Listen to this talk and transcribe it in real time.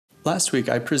Last week,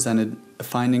 I presented the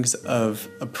findings of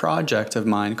a project of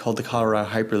mine called the Colorado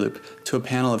Hyperloop to a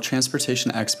panel of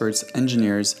transportation experts,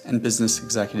 engineers, and business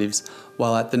executives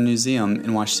while at the museum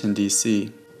in Washington,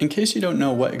 D.C. In case you don't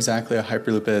know what exactly a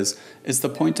Hyperloop is, it's the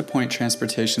point-to-point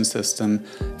transportation system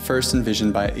first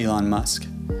envisioned by Elon Musk.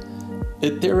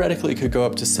 It theoretically could go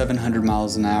up to 700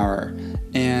 miles an hour,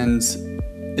 and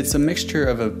it's a mixture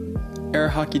of an air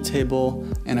hockey table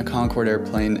and a Concorde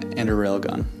airplane and a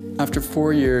railgun. After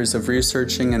 4 years of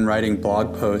researching and writing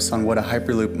blog posts on what a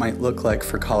Hyperloop might look like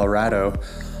for Colorado,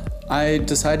 I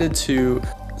decided to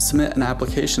submit an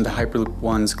application to Hyperloop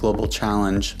One's Global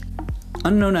Challenge.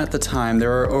 Unknown at the time,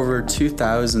 there are over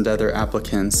 2,000 other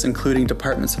applicants, including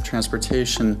departments of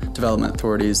transportation, development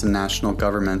authorities, and national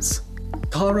governments.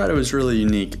 Colorado is really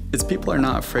unique. Its people are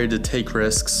not afraid to take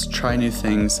risks, try new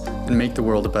things, and make the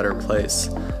world a better place.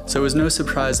 So it was no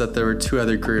surprise that there were 2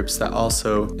 other groups that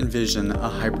also envision a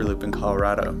Hyperloop in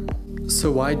Colorado.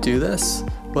 So why do this?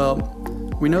 Well,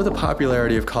 we know the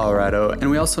popularity of Colorado,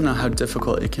 and we also know how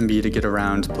difficult it can be to get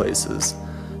around places.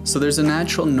 So there's a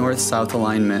natural north-south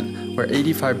alignment where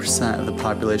 85% of the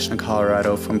population of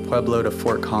Colorado from Pueblo to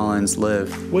Fort Collins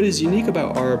live. What is unique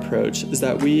about our approach is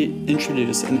that we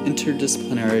introduce an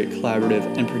interdisciplinary,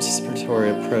 collaborative, and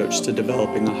participatory approach to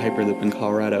developing a Hyperloop in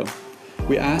Colorado.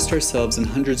 We asked ourselves and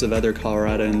hundreds of other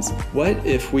Coloradans, what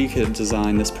if we could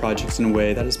design this project in a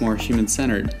way that is more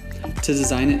human-centered, to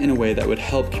design it in a way that would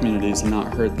help communities and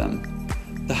not hurt them?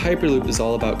 The Hyperloop is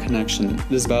all about connection.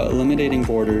 It is about eliminating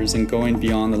borders and going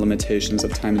beyond the limitations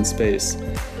of time and space.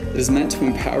 It is meant to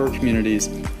empower communities,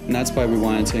 and that's why we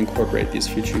wanted to incorporate these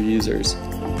future users.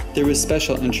 There was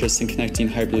special interest in connecting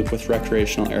Hyperloop with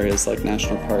recreational areas like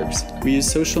national parks. We used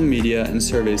social media and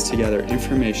surveys to gather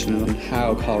information on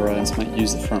how Coloradans might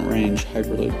use the Front Range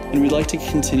Hyperloop, and we'd like to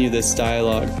continue this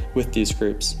dialogue with these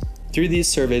groups. Through these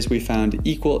surveys, we found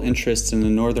equal interest in the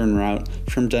northern route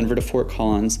from Denver to Fort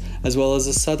Collins, as well as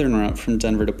a southern route from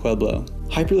Denver to Pueblo.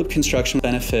 Hyperloop construction will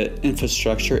benefit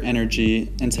infrastructure,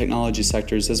 energy, and technology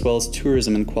sectors, as well as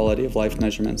tourism and quality of life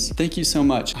measurements. Thank you so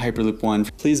much, Hyperloop One.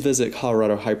 Please visit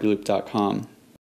coloradohyperloop.com.